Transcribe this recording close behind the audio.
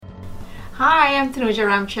Hi, I'm Tanuja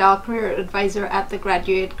Ramchal, Career Advisor at the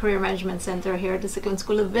Graduate Career Management Center here at the Siklan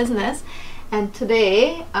School of Business. And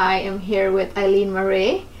today I am here with Eileen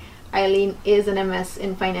Marray. Eileen is an MS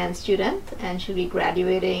in Finance student and she'll be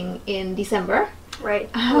graduating in December. Right.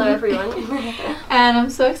 Hello, everyone. And I'm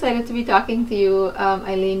so excited to be talking to you,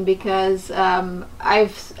 Eileen, because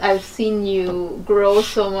I've seen you grow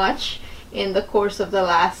so much in the course of the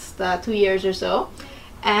last 2 years or so.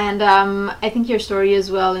 And I think your story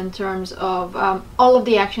as well in terms of all of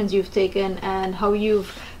the actions you've taken and how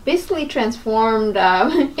you've basically transformed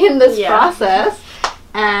in this process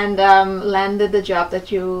and landed the job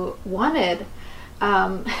that you wanted.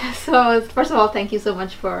 So first of all, thank you so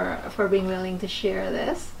much for being willing to share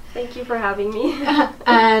this. Thank you for having me.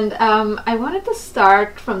 And I wanted to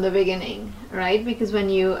start from the beginning, right? Because I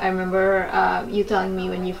remember you telling me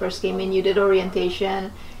when you first came in, you did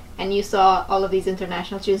orientation and you saw all of these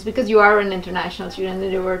international students, because you are an international student,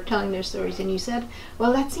 and they were telling their stories, and you said,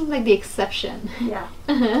 well, that seemed like the exception. Yeah.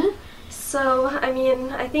 So, I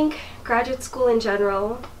mean, I think graduate school in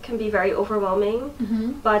general can be very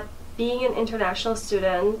overwhelming, but being an international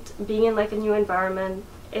student, being in like a new environment,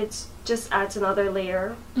 it just adds another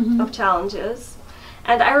layer of challenges.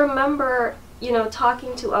 And I remember,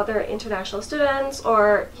 talking to other international students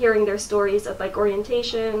or hearing their stories of like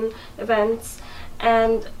orientation events,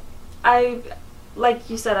 and like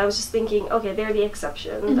you said, I was just thinking, okay, they're the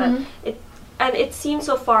exception. And it seemed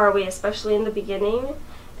so far away, especially in the beginning.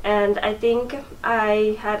 And I think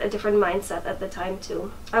I had a different mindset at the time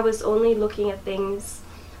too. I was only looking at things,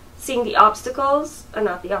 seeing the obstacles and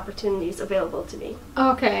not the opportunities available to me.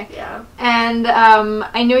 Okay. Yeah. And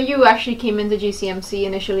I know you actually came into GCMC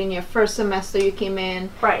initially in your first semester. You came in.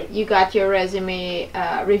 Right. You got your resume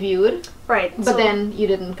reviewed. Right. But then you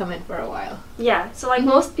didn't come in for a while. Yeah. So like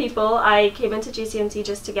most people, I came into GCMC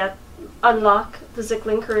just to unlock the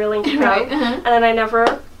Zicklin Career Link account, and then I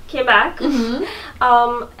never came back.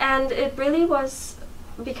 And it really was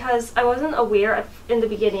because I wasn't aware in the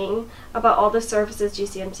beginning about all the services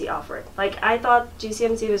GCMC offered. Like, I thought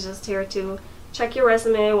GCMC was just here to check your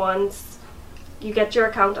resume once, you get your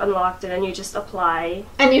account unlocked, and then you just apply.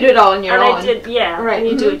 And you do it all on your own. And I did, yeah. Right.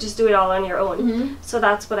 And you just do it all on your own. So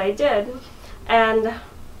that's what I did. And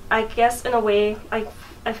I guess in a way, I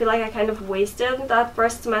feel like I kind of wasted that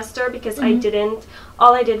first semester because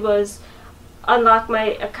all I did was unlock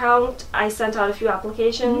my account, I sent out a few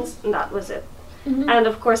applications, and that was it. And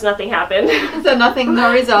of course nothing happened. So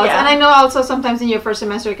no results. And I know also sometimes in your first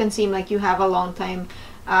semester it can seem like you have a long time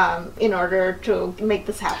in order to make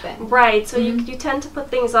this happen. Right, so you tend to put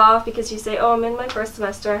things off because you say, oh, I'm in my first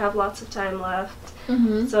semester, I have lots of time left.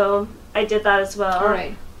 So I did that as well.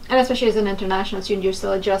 Right. And especially as an international student, you're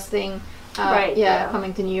still adjusting.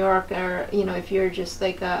 Coming to New York, or if you're just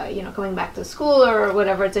like coming back to school or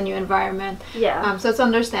whatever, it's a new environment. So it's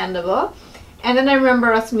understandable. And then I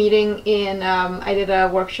remember us meeting I did a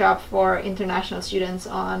workshop for international students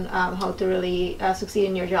on how to really succeed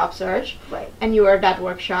in your job search. Right. And you were at that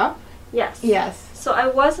workshop. Yes. Yes. So I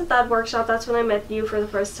was at that workshop. That's when I met you for the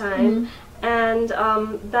first time. And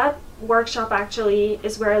that workshop actually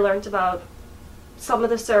is where I learned about some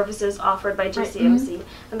of the services offered by GCMC.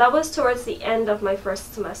 And that was towards the end of my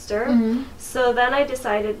first semester. So then I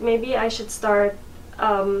decided maybe I should start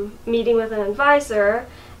meeting with an advisor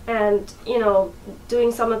and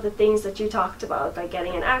doing some of the things that you talked about, like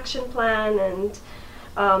getting an action plan and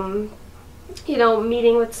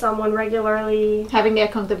meeting with someone regularly, having the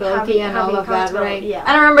accountability and all of that, right? Yeah. And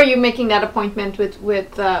I remember you making that appointment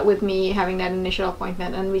with me, having that initial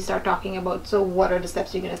appointment, and we start talking about, so what are the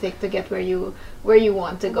steps you're going to take to get where you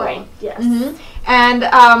want to go? Right. Yes. And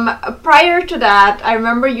prior to that, I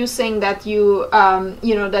remember you saying that you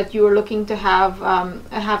that you were looking to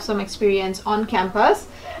have some experience on campus,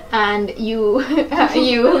 and you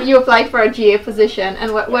you applied for a GA position,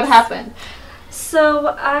 and what happened?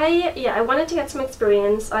 So I wanted to get some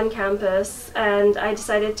experience on campus, and I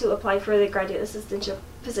decided to apply for the graduate assistantship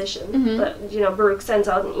position. But Baruch sends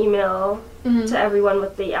out an email to everyone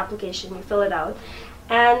with the application. You fill it out,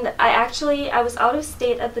 and I was out of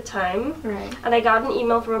state at the time, and I got an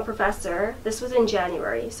email from a professor. This was in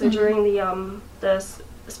January, so during the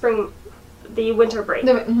winter break.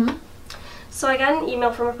 So I got an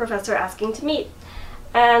email from a professor asking to meet,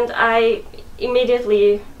 and I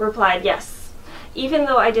immediately replied yes. Even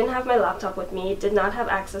though I didn't have my laptop with me, did not have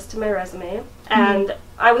access to my resume, and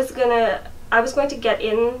I was going to get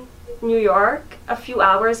in New York a few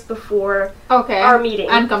hours before our meeting.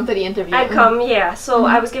 And come to the interview. So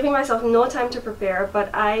I was giving myself no time to prepare, but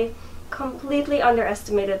I completely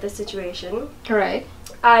underestimated the situation. Correct.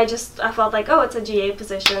 I felt like, oh, it's a GA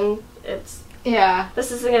position. Yeah.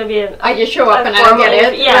 This isn't going to be I just show up and I don't get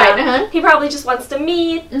it. Yeah. Right. He probably just wants to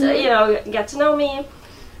meet, you know, get to know me.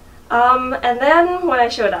 And then when I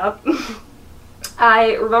showed up,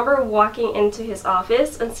 I remember walking into his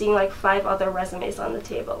office and seeing like 5 other resumes on the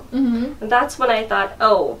table. And that's when I thought,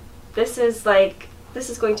 oh, this is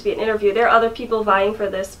going to be an interview. There are other people vying for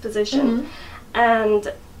this position.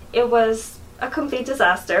 And it was a complete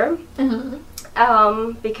disaster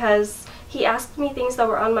because he asked me things that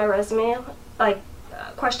were on my resume, like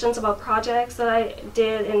questions about projects that I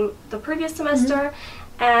did in the previous semester,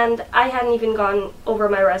 and I hadn't even gone over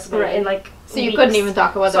my resume in like so you weeks. couldn't even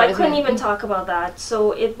talk about that. So I couldn't even talk about that.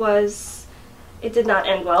 So it did not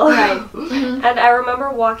end well. Right. And I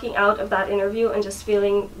remember walking out of that interview and just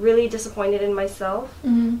feeling really disappointed in myself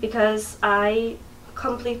because I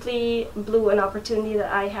completely blew an opportunity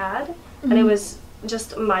that I had, and it was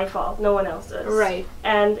just my fault, no one else's. Right.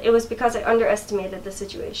 And it was because I underestimated the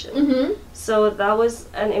situation. So that was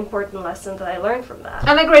an important lesson that I learned from that.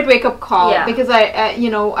 And a great wake-up call, because I,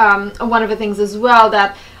 one of the things as well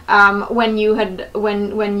that when you had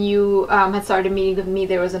started meeting with me,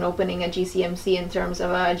 there was an opening at GCMC in terms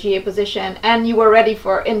of a GA position, and you were ready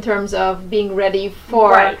in terms of being ready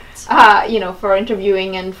for, for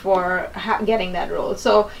interviewing and for getting that role.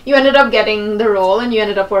 So you ended up getting the role, and you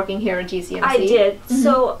ended up working here at GCMC. I did.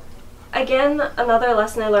 So again, another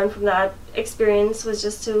lesson I learned from that experience was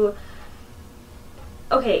just to,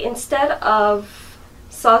 instead of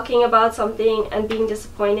sulking about something and being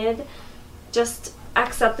disappointed, just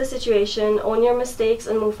accept the situation, own your mistakes,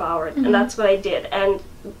 and move forward. And that's what I did. And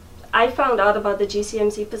I found out about the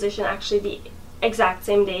GCMC position actually the exact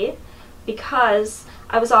same day because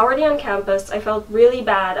I was already on campus. I felt really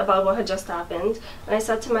bad about what had just happened. And I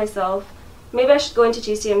said to myself, maybe I should go into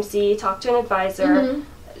GCMC, talk to an advisor,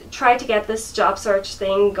 try to get this job search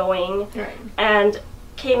thing going. And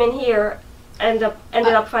came in here, ended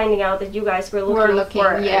up finding out that you guys were looking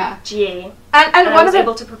for a GA. And I was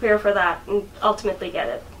able to prepare for that and ultimately get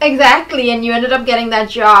it. Exactly, and you ended up getting that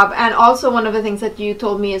job. And also one of the things that you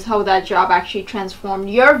told me is how that job actually transformed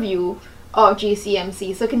your view of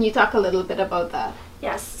GCMC. So can you talk a little bit about that?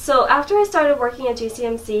 Yes, so after I started working at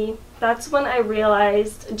GCMC, that's when I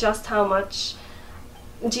realized just how much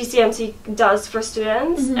GCMC does for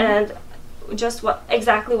students and just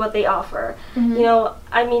exactly what they offer. You know,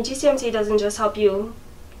 I mean, GCMC doesn't just help you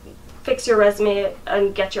fix your resume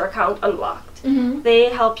and get your account unlocked. They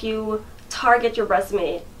help you target your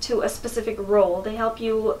resume to a specific role. They help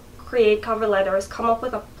you create cover letters, come up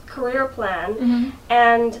with a career plan.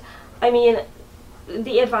 And I mean,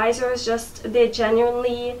 the advisors they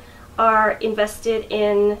genuinely are invested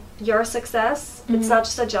in your success. It's not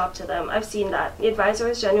just a job to them. I've seen that. The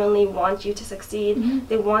advisors genuinely want you to succeed.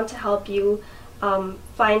 They want to help you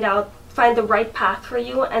find the right path for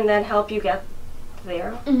you and then help you get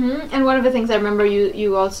there. And one of the things I remember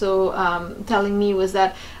you also telling me was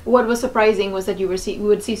that what was surprising was that you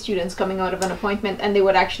would see students coming out of an appointment and they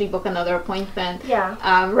would actually book another appointment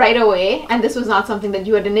right away. And this was not something that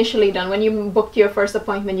you had initially done. When you booked your first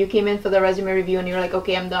appointment, you came in for the resume review and you were like,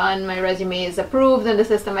 okay, I'm done, my resume is approved in the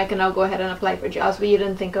system, I can now go ahead and apply for jobs. But you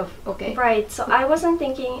didn't think of, Right, so I wasn't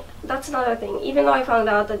thinking, that's another thing. Even though I found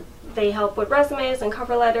out that they help with resumes and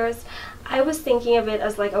cover letters, I was thinking of it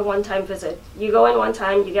as like a one-time visit. You go in one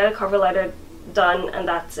time, you get a cover letter done, and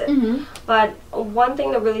that's it. But one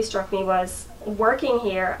thing that really struck me was working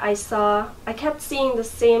here, I kept seeing the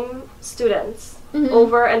same students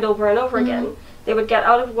over and over and over again. They would get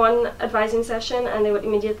out of one advising session and they would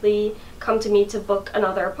immediately come to me to book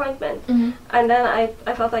another appointment. And then I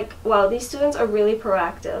felt like, wow, these students are really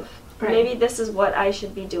proactive. Maybe this is what I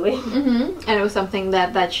should be doing. And it was something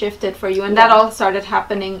that shifted for you, and that all started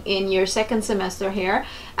happening in your second semester here,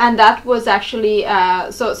 and that was actually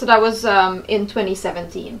so that was in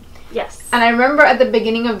 2017. Yes. And I remember at the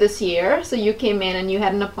beginning of this year, so you came in and you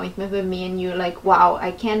had an appointment with me and you were like, wow,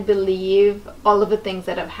 I can't believe all of the things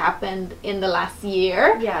that have happened in the last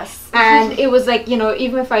year. Yes. And it was like,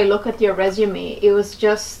 even if I look at your resume, it was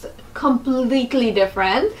just completely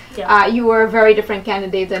different. You were a very different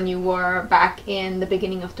candidate than you were back in the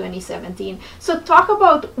beginning of 2017. So talk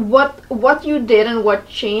about what you did and what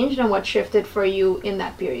changed and what shifted for you in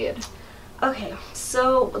that period. Okay,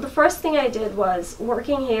 so the first thing I did was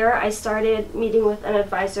working here, I started meeting with an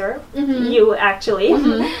advisor, you actually.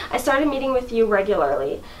 I started meeting with you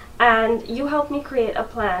regularly, and you helped me create a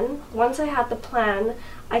plan. Once I had the plan,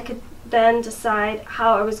 I could then decide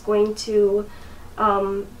how I was going to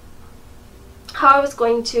try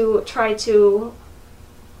to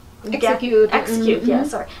execute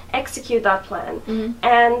that plan.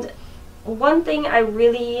 And one thing that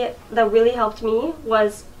really helped me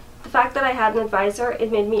was the fact that I had an advisor,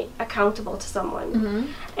 it made me accountable to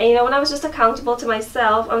someone. And you know, when I was just accountable to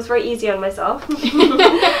myself, I was very easy on myself.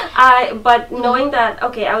 But knowing that,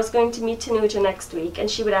 okay, I was going to meet Tanuja next week, and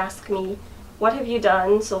she would ask me, what have you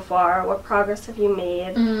done so far? What progress have you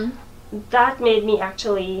made? That made me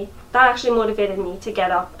actually motivated me to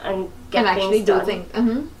get up and get things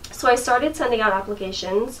done. So I started sending out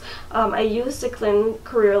applications. I used LinkedIn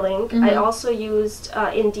Career Link. I also used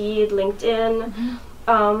Indeed, LinkedIn.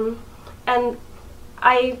 And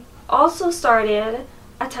I also started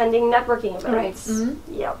attending networking events.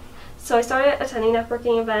 Yep. So I started attending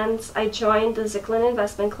networking events. I joined the Zicklin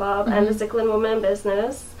Investment Club and the Zicklin Women in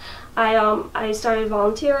Business. I started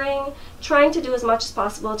volunteering, trying to do as much as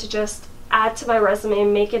possible to just add to my resume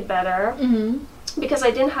and make it better, because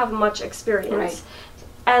I didn't have much experience.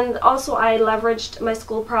 And also I leveraged my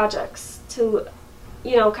school projects to,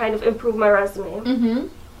 you know, kind of improve my resume.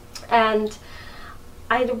 And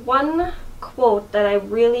I had one quote that I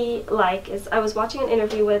really like is, I was watching an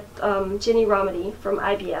interview with Ginny Romedy from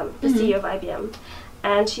IBM, the CEO of IBM,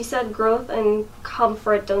 and she said growth and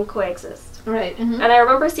comfort don't coexist. And I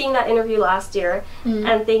remember seeing that interview last year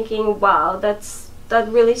and thinking, wow, that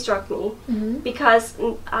really struck me, because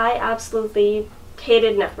I absolutely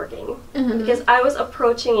hated networking, because I was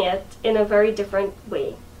approaching it in a very different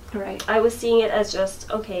way. I was seeing it as just,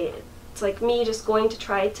 okay, it's like me just going to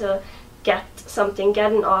try to get something,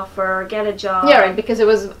 get an offer, get a job. Because it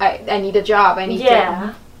was, I need a job, I need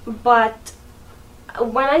to... But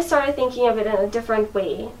when I started thinking of it in a different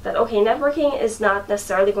way, that okay, networking is not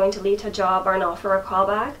necessarily going to lead to a job or an offer or a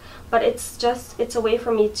callback, but it's a way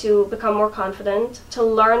for me to become more confident, to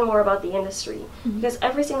learn more about the industry. Because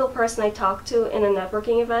every single person I talked to in a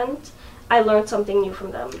networking event, I learned something new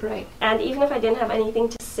from them. And even if I didn't have anything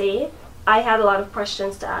to say, I had a lot of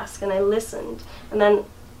questions to ask, and I listened. And then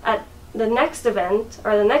at the next event,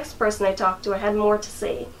 or the next person I talked to, I had more to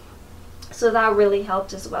say. So that really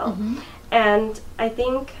helped as well. And I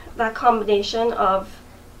think that combination of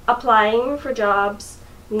applying for jobs,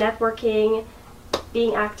 networking,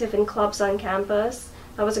 being active in clubs on campus,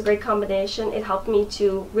 that was a great combination. It helped me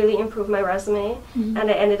to really improve my resume, and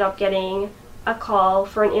I ended up getting a call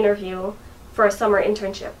for an interview for a summer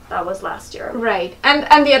internship. That was last year.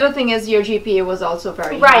 And the other thing is your GPA was also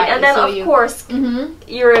very high. And then so of course,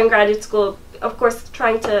 you're in graduate school, of course,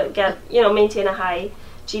 trying to get, you know, maintain a high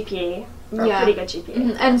GPA. Pretty good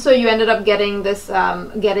GPA. And so you ended up getting this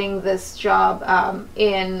job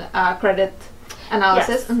in credit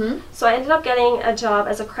analysis. So I ended up getting a job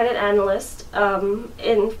as a credit analyst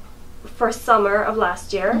for summer of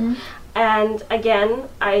last year. And again,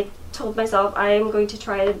 I told myself I am going to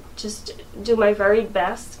try to just do my very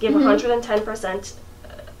best, give 110%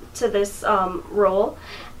 to this role,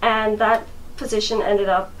 and that position ended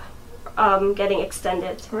up getting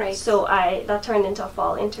extended. So that turned into a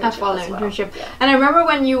fall internship. And I remember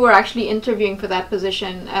when you were actually interviewing for that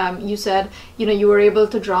position, you said, you know, you were able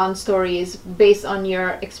to draw on stories based on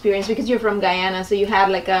your experience, because you're from Guyana, so you had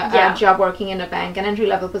like a job working in a bank, an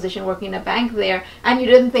entry-level position working in a bank there, and you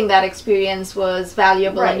didn't think that experience was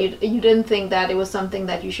valuable, and you didn't think that it was something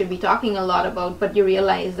that you should be talking a lot about, but you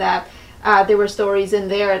realized that there were stories in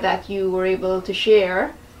there that you were able to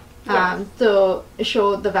share to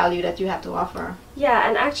show the value that you have to offer.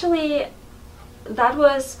 And actually that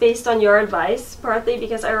was based on your advice, partly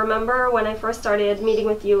because I remember when I first started meeting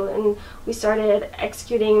with you and we started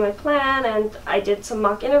executing my plan and I did some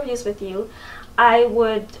mock interviews with you, I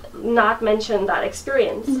would not mention that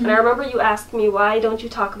experience. And I remember you asked me, why don't you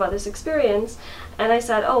talk about this experience? And I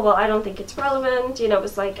said, oh, well, I don't think it's relevant. You know, it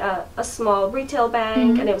was like a small retail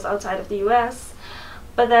bank and it was outside of the US.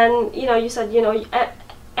 But then, you know, you said, you know,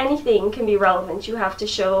 anything can be relevant. You have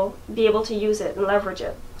to be able to use it and leverage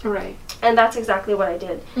it. And that's exactly what I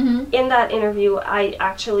did. In that interview, I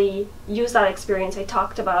actually used that experience. I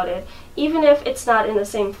talked about it. Even if it's not in the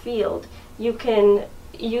same field, you can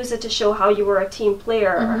use it to show how you were a team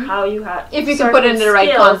player or how you had. If you can put it in the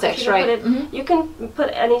right context, you can put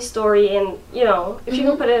any story in, you know, if you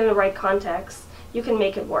can put it in the right context, you can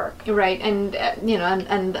make it work. And you know,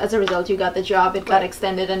 and as a result, you got the job. It got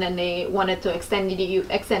extended, and then they wanted to extend you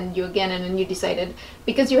again, and then you decided,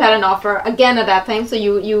 because you had an offer again at that time. So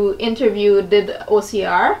you interviewed, did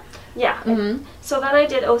OCR. So then I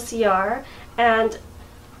did OCR, and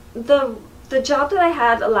the job that I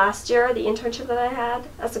had last year, the internship that I had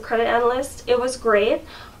as a credit analyst, it was great,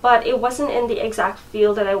 but it wasn't in the exact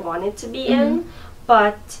field that I wanted to be in.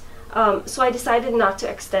 But so I decided not to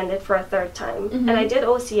extend it for a third time. And I did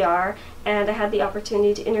OCR, and I had the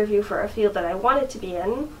opportunity to interview for a field that I wanted to be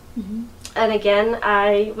in. And again,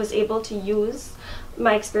 I was able to use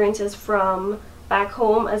my experiences from back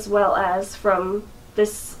home as well as from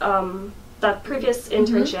this that previous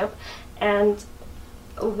internship, and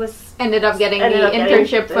ended up getting the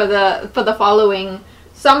internship for the following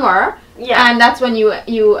summer. Yeah. And that's when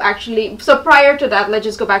you actually, so prior to that, let's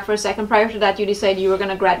just go back for a second. Prior to that, you decided you were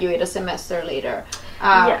going to graduate a semester later.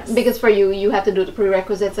 Yes. Because for you had to do the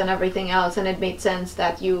prerequisites and everything else, and it made sense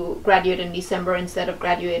that you graduate in December instead of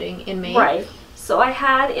graduating in May. Right. So I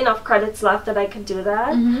had enough credits left that I could do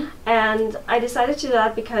that, and I decided to do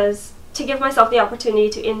that because to give myself the opportunity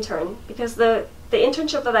to intern, because the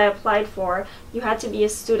internship that I applied for, you had to be a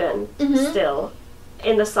student still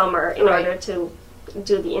in the summer in order to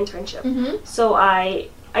do the internship. So I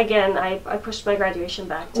pushed my graduation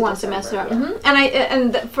back to one December. semester.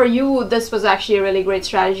 And for you, this was actually a really great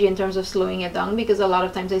strategy in terms of slowing it down, because a lot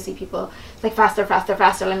of times I see people like faster,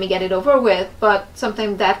 let me get it over with, but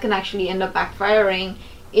sometimes that can actually end up backfiring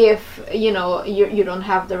if you don't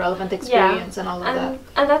have the relevant experience and all of that.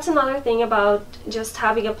 And that's another thing about just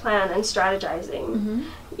having a plan and strategizing.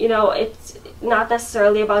 It's not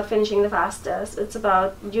necessarily about finishing the fastest. It's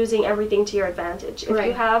about using everything to your advantage. If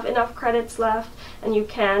you have enough credits left and you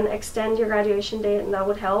can extend your graduation date, and that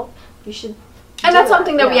would help, you should. And that's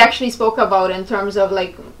something that we actually spoke about in terms of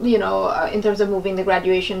in terms of moving the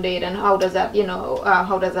graduation date, and how does that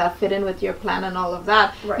fit in with your plan and all of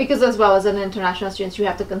that. Right. Because as well as an international student, you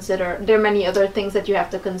have to consider, there are many other things that you have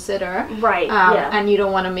to consider. Right. And you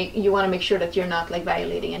want to make sure that you're not like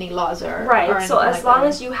violating any laws or right. So as long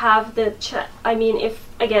as you have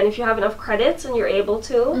if you have enough credits and you're able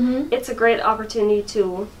to, it's a great opportunity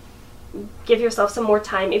to give yourself some more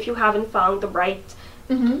time if you haven't found the right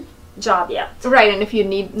job yet. Right, and if you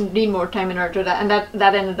need more time in order to that, and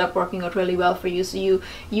that ended up working out really well for you. So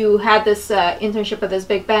you had this internship at this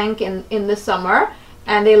big bank in the summer,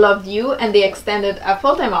 and they loved you, and they extended a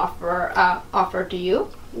full-time offer to you.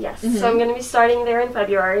 Yes, so I'm going to be starting there in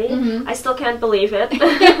February. I still can't believe it.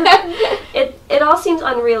 It all seems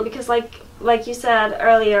unreal because like you said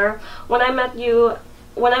earlier, when I met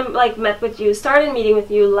with you, started meeting with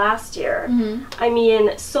you last year, I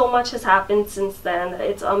mean, so much has happened since then.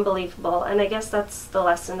 It's unbelievable. And I guess that's the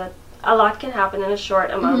lesson, that a lot can happen in a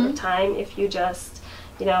short amount of time if you just,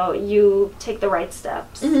 you take the right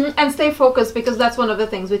steps. And stay focused, because that's one of the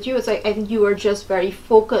things with you. It's like, I think you are just very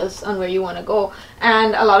focused on where you want to go.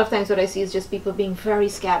 And a lot of times what I see is just people being very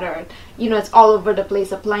scattered. It's all over the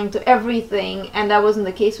place, applying to everything. And that wasn't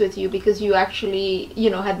the case with you, because you actually,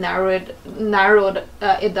 had narrowed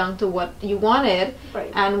it down to what you wanted.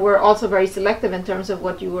 Right. And were also very selective in terms of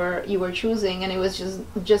what you were choosing. And it was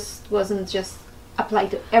wasn't just apply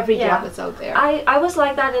to every job that's out there. I was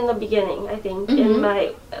like that in the beginning, I think. In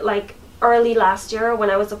my early last year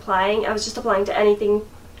when I was applying, I was just applying to anything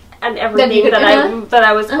and everything that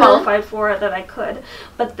I was qualified for that I could.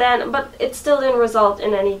 But it still didn't result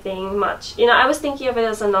in anything much. I was thinking of it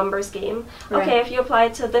as a numbers game. Right. Okay, if you apply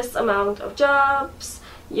to this amount of jobs,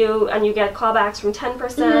 you get callbacks from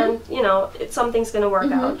 10%, something's going to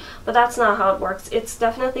work out. But that's not how it works. It's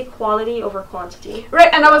definitely quality over quantity.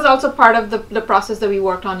 Right, and that was also part of the process that we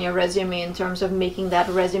worked on your resume, in terms of making that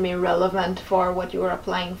resume relevant for what you were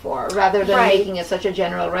applying for, rather than making it such a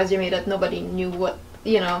general resume that nobody knew what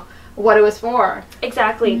it was for.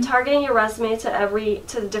 Exactly. Targeting your resume to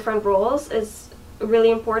the different roles is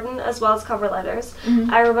really important, as well as cover letters.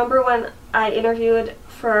 I remember when I interviewed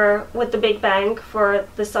with the big bank for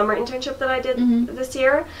the summer internship that I did this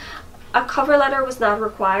year, a cover letter was not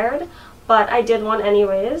required, but I did one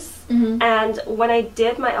anyways. And when I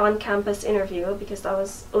did my on-campus interview, because that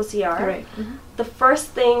was OCR, the first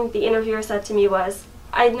thing the interviewer said to me was,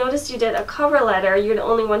 I noticed you did a cover letter, you're the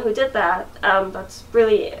only one who did that, that's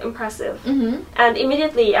really impressive. And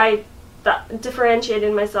immediately I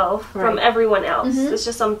differentiated myself from everyone else. It's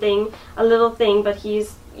just a little thing, but he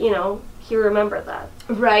remembered that.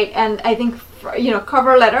 Right, and I think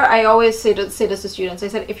cover letter, I always say this to students. I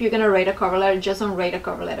said, if you're going to write a cover letter, just don't write a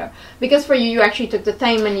cover letter, because for you actually took the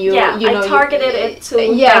time, and I targeted it to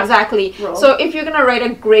exactly role. So if you're going to write a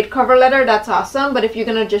great cover letter, that's awesome, but if you're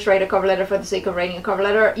going to just write a cover letter for the sake of writing a cover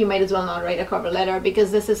letter, you might as well not write a cover letter,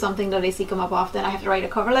 because this is something that I see come up often. I have to write a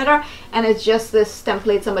cover letter, and it's just this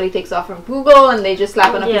template somebody takes off from Google and they just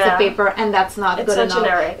slap on a piece of paper, and that's not good enough. It's so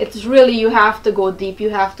generic. It's really, you have to go deep. You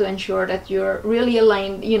have to ensure that you're really aligned,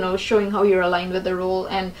 showing how you're aligned with the role,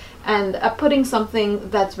 and putting something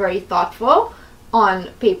that's very thoughtful on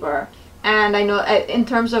paper. And I know in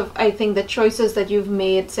terms of, I think, the choices that you've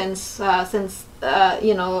made since last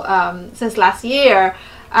year,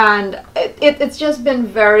 and it's just been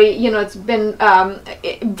very, it's been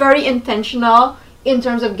very intentional in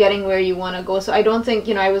terms of getting where you want to go. So I don't think,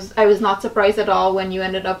 I was not surprised at all when you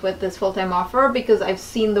ended up with this full-time offer, because I've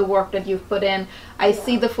seen the work that you've put in. I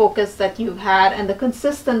see the focus that you've had and the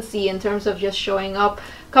consistency in terms of just showing up,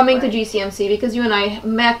 coming to GCMC, because you and I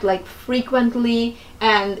met like frequently,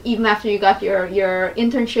 and even after you got your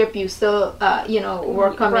internship, you still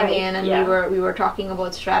were coming in, and we were talking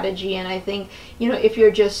about strategy. And I think, if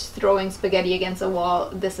you're just throwing spaghetti against a wall,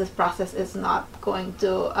 this process is not going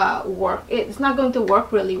to work. It's not going to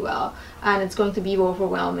work really well, and it's going to be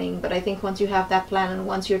overwhelming. But I think once you have that plan, and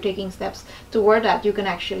once you're taking steps toward that, you can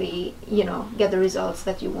actually get the results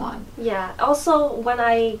that you want. Yeah. Also, when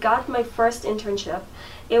I got my first internship,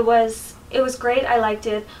 it was great. I liked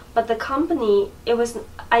it, but the company,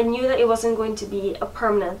 I knew that it wasn't going to be a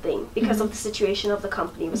permanent thing because of the situation of the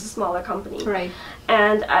company. It was a smaller company, right?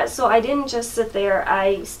 And so I didn't just sit there.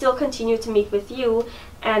 I still continued to meet with you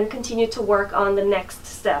and continue to work on the next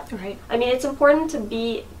step. Right. I mean, it's important to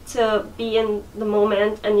be in the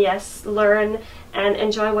moment, and yes, learn and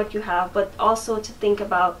enjoy what you have, but also to think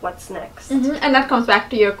about what's next. And that comes back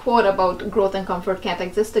to your quote about growth and comfort can't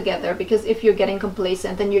exist together, because if you're getting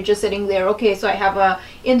complacent and you're just sitting there, okay, so I have a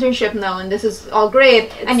internship now and this is all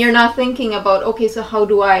great, and you're not thinking about, okay, so how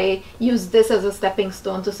do I use this as a stepping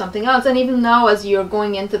stone to something else? And even now, as you're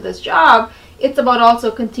going into this job, it's about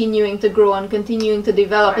also continuing to grow and continuing to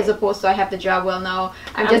develop, as opposed to, I have the job, well, now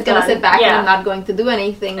I'm just going to sit back and I'm not going to do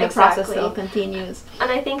anything. The process still continues.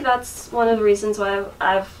 And I think that's one of the reasons why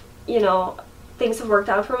I've things have worked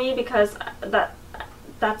out for me, because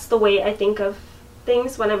that's the way I think of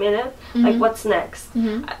things when I'm in it. Like, what's next?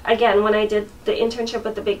 Again, when I did the internship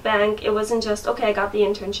with the big bank, it wasn't just, okay, I got the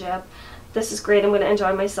internship, this is great, I'm going to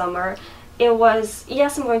enjoy my summer. It was,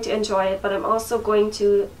 yes, I'm going to enjoy it, but I'm also going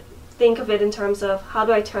to think of it in terms of, how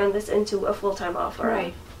do I turn this into a full-time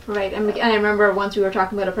offer? Right. And I remember once we were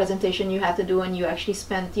talking about a presentation you had to do, and you actually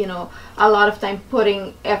spent, a lot of time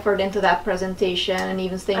putting effort into that presentation, and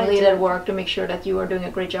even staying late at work to make sure that you were doing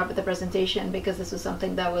a great job at the presentation, because this was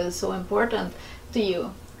something that was so important to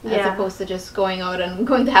you. As opposed to just going out and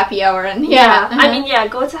going to happy hour and I mean,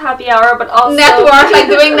 go to happy hour, but also network, like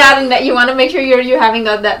doing that, and that you want to make sure you're having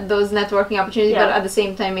those networking opportunities, but at the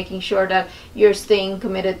same time making sure that you're staying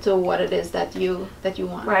committed to what it is that you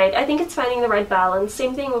want. Right. I think it's finding the right balance.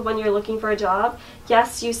 Same thing with when you're looking for a job.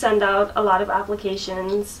 Yes, you send out a lot of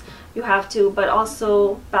applications, you have to, but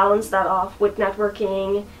also balance that off with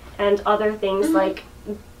networking and other things like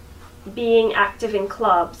being active in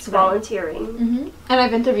clubs, volunteering. And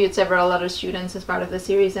I've interviewed several other students as part of the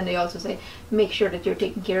series, and they also say, make sure that you're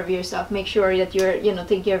taking care of yourself, make sure that you're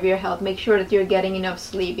taking care of your health, make sure that you're getting enough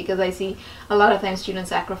sleep, because I see a lot of times students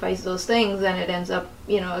sacrifice those things, and it ends up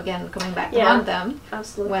again coming back to haunt them.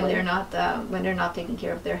 Absolutely. When they're not taking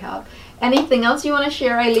care of their health. Anything else you want to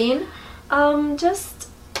share, Eileen? Just,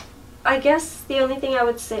 I guess the only thing I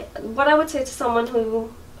would say to someone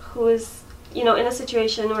who is in a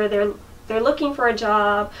situation where they're looking for a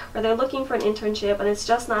job, or they're looking for an internship, and it's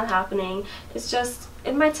just not happening.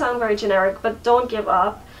 It might sound very generic, but don't give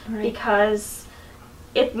up, because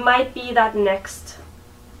it might be that next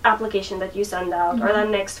application that you send out, or that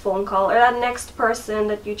next phone call, or that next person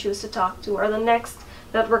that you choose to talk to, or the next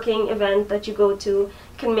networking event that you go to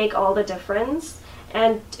can make all the difference.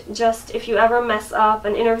 And just, if you ever mess up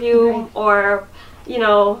an interview, or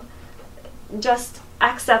just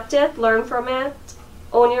accept it, learn from it,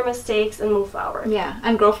 own your mistakes, and move forward. Yeah,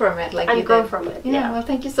 and grow from it, like you did. And grow from it. Yeah. Well,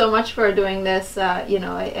 thank you so much for doing this.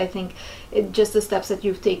 I think just the steps that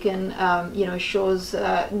you've taken, shows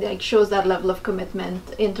that level of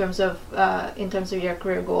commitment in terms of your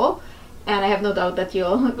career goal. And I have no doubt that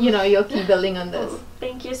you'll keep building on this.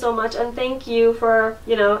 Thank you so much, and thank you for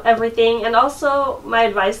everything. And also, my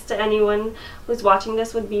advice to anyone who's watching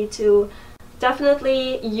this would be to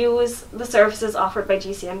definitely use the services offered by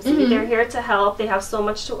GCMC. They're here to help. They have so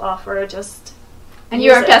much to offer. And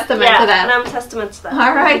you're a testament to that. And I'm a testament to that.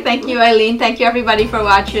 All right. Thank you, Eileen. Thank you, everybody, for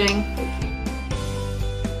watching.